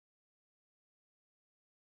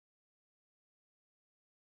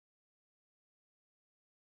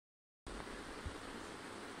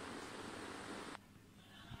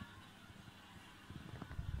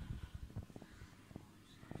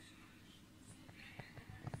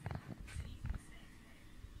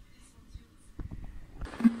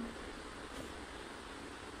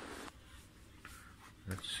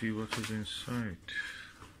see what is inside.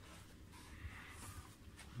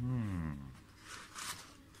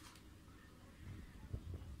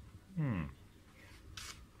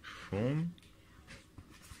 Foam,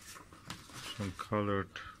 some colored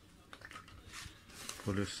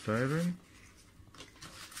polystyrene.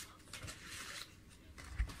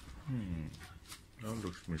 That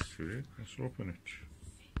looks mysterious. Let's open it.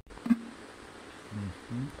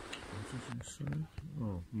 What is inside?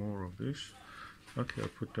 Oh, more of this. Okay, I'll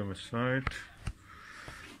put them aside.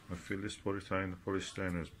 I'll fill this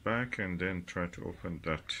polystyrene back and then try to open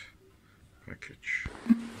that package.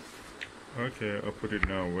 Okay, I'll put it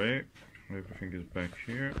now away. Everything is back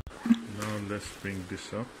here. Now let's bring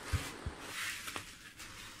this up.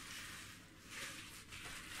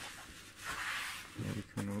 Now we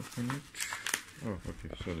can open it. Oh, okay,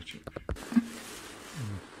 solid shape.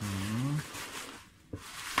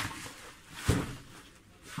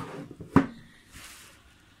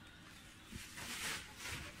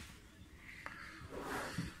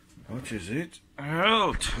 What is it?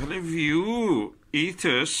 Oh, Tele Vue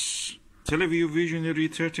Ethos. Tele Vue Visionary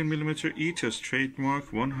 13mm Ethos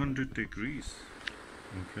trademark 100 degrees.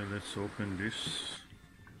 Okay, let's open this.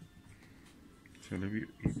 Tele Vue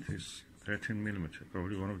Ethos 13mm,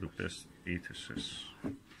 probably one of the best Ethoses.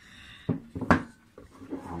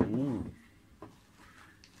 Ooh.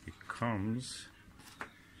 It comes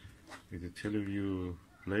with a Tele Vue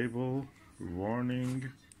label,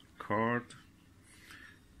 warning, card,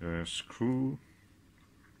 screw,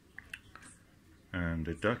 and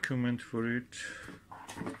a document for it,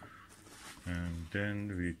 and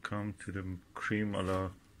then we come to the cream a la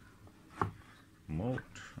mode,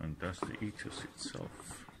 and that's the Ethos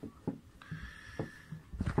itself.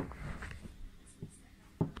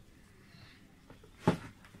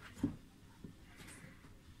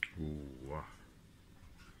 Ooh, wow.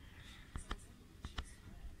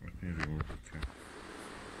 Let me remove the cap.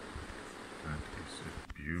 That is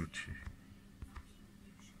a beauty.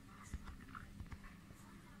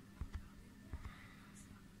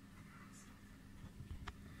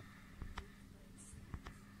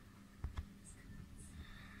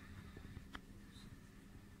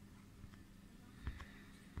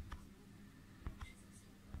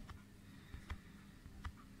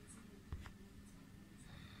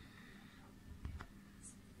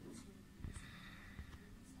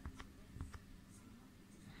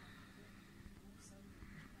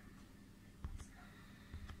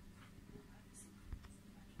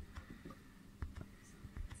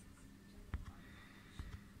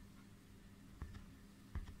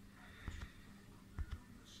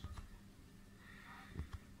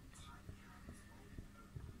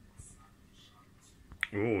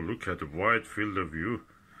 Oh, look at the wide field of view.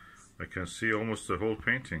 I can see almost the whole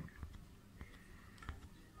painting.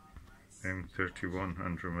 M31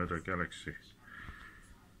 Andromeda Galaxy.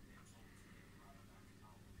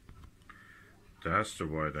 That's the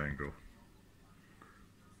wide angle.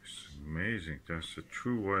 It's amazing. That's a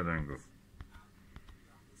true wide angle.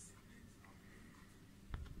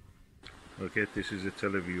 Okay, this is a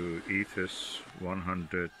Tele Vue Ethos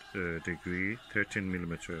 100 degree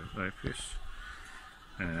 13mm eyepiece.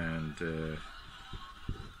 And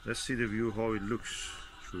let's see the view, how it looks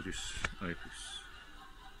through this eyepiece.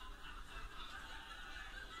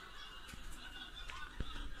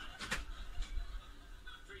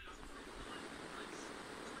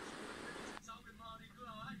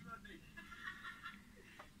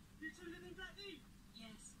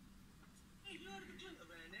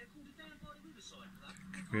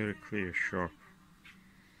 Very clear, sharp.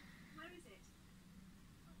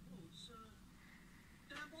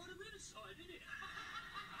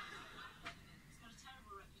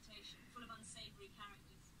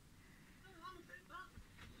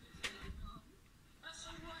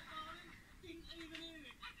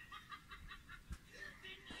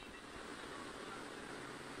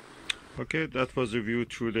 Okay, that was the view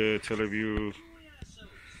through the Tele Vue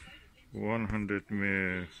 100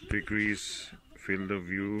 degrees field of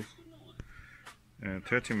view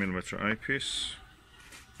 30mm eyepiece.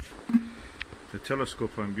 The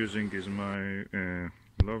telescope I'm using is my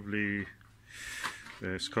lovely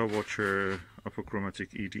Skywatcher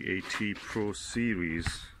Apochromatic ED80 Pro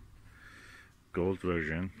Series gold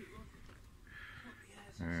version,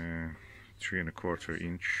 3¼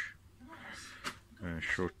 inch.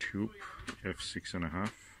 Short tube,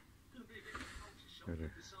 f6.5,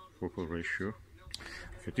 focal ratio.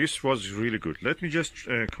 Okay, this was really good. Let me just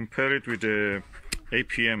compare it with the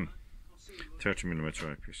APM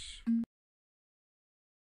 30mm eyepiece.